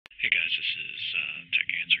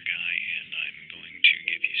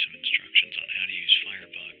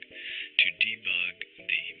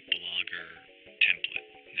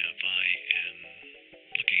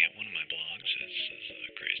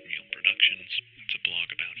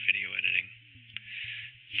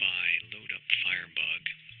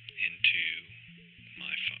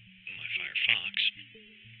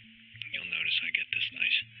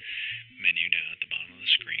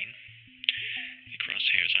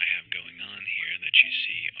going on here that you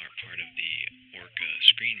see are part of the Orca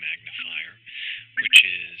screen magnifier, which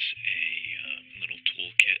is a little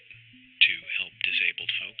toolkit to help disabled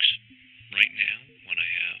folks. Right now, what I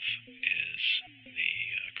have is the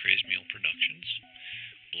Crazed Mule Productions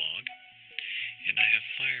blog, and I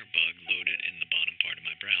have Firebug loaded in the bottom part of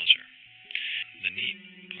my browser. The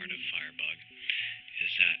neat part of Firebug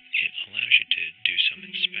is that it allows you to do some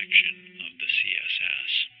inspection of the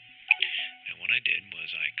CSS. Now what I did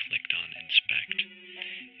was I clicked on Inspect,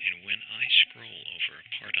 and when I scroll over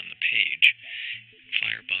a part on the page,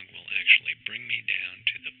 Firebug will actually bring me down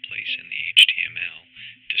to the place in the HTML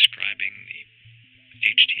describing the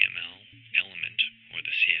HTML element or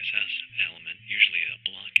the CSS element, usually a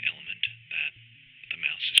block element that the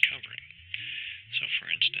mouse is covering. So for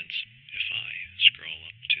instance, if I scroll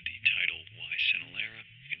up to the title Y Sinalera,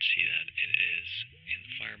 you can see that it is in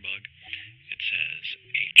Firebug. It says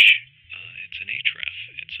it's an href.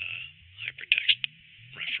 It's a hypertext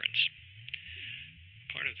reference.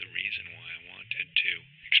 Part of the reason why I wanted to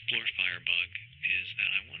explore Firebug is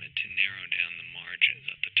that I wanted to narrow down the margins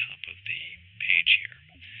at the top of the page here.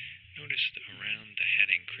 Notice that around the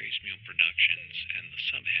heading Crazed Mule Productions and the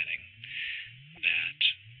subheading that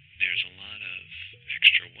there's a lot of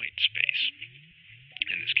extra white space,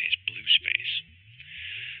 in this case blue space.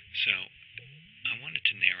 So I wanted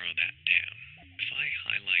to narrow that down. If I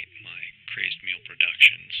highlight my Crazed Mule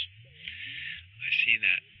Productions, I see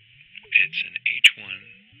that it's an H1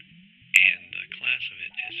 and the class of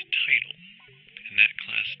it is title. And that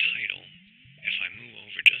class title, if I move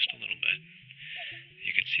over just a little bit,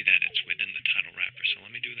 you can see that it's within the title wrapper. So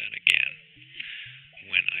let me do that again.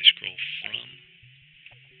 When I scroll from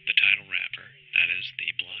the title wrapper, that is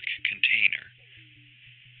the block container,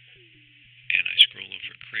 and I scroll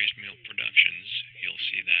over Crazed Mule Productions, you'll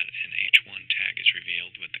see that an H1 tag is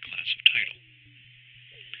revealed with the class of title.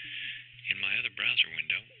 In my other browser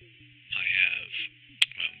window, I have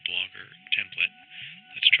a Blogger template.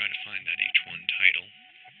 Let's try to find that H1 title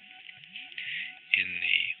in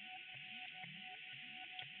the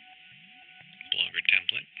Blogger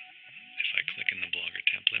template. If I click in the Blogger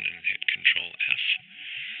template and hit Control F,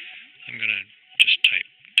 I'm going to just type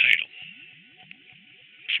title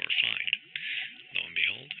for find. Lo and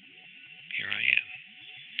behold, here I am.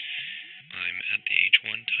 I'm at the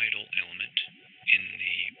H1 title element in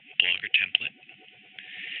the Blogger template,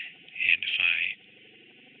 and if I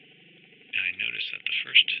notice that the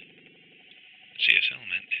first CS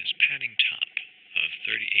element is padding top of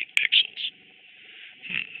 38 pixels.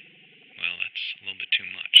 Well, that's a little bit too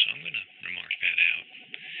much, so I'm going to remark that out.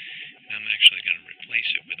 And I'm actually going to replace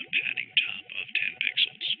it with a padding top of 10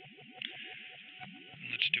 pixels.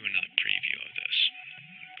 And let's do another preview of this.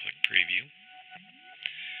 Click Preview.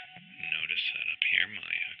 Notice that up here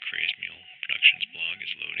my Crazed Mule Productions blog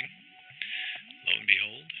is loading. Lo and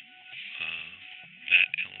behold,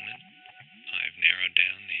 that element, I've narrowed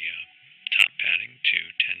down the top padding to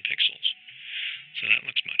 10 pixels. So that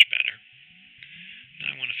looks much better.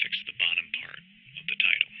 Now I want to fix the bottom part of the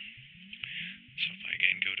title. So if I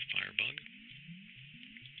again go to Firebug,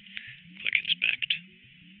 click Inspect,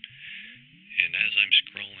 and as I'm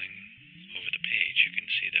scrolling over the page, you can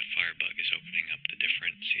see that Firebug is opening up the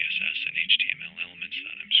different CSS and HTML elements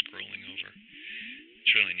that I'm scrolling over.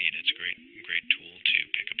 It's really neat. It's a great tool to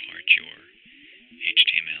pick apart your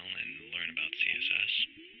HTML and learn about CSS.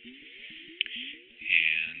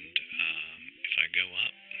 And if I go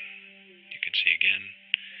up, you can see again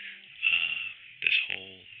this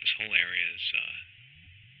whole area is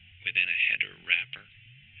within a header wrapper.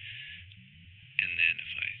 And then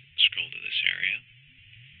if I scroll to this area,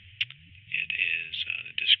 it is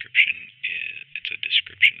the description. It's a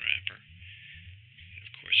description wrapper. And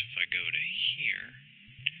of course, if I go to here,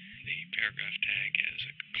 the paragraph tag has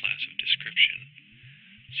a class of description.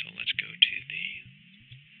 So let's go to the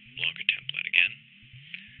Blogger template again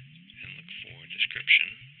and look for description.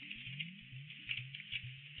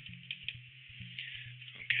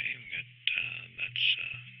 Okay, we've got that's a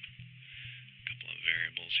couple of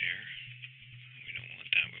variables here. We don't want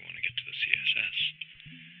that. We want to get to the CSS.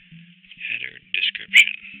 Header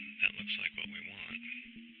description. That looks like what we want.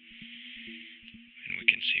 And we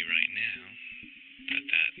can see right now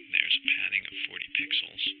that there's a padding of 40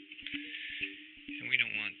 pixels. And we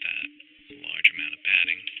don't want that large amount of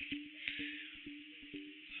padding.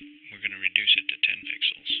 We're going to reduce it to 10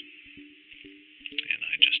 pixels. And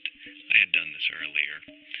I had done this earlier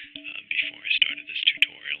before I started this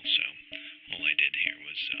tutorial, so all I did here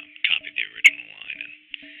was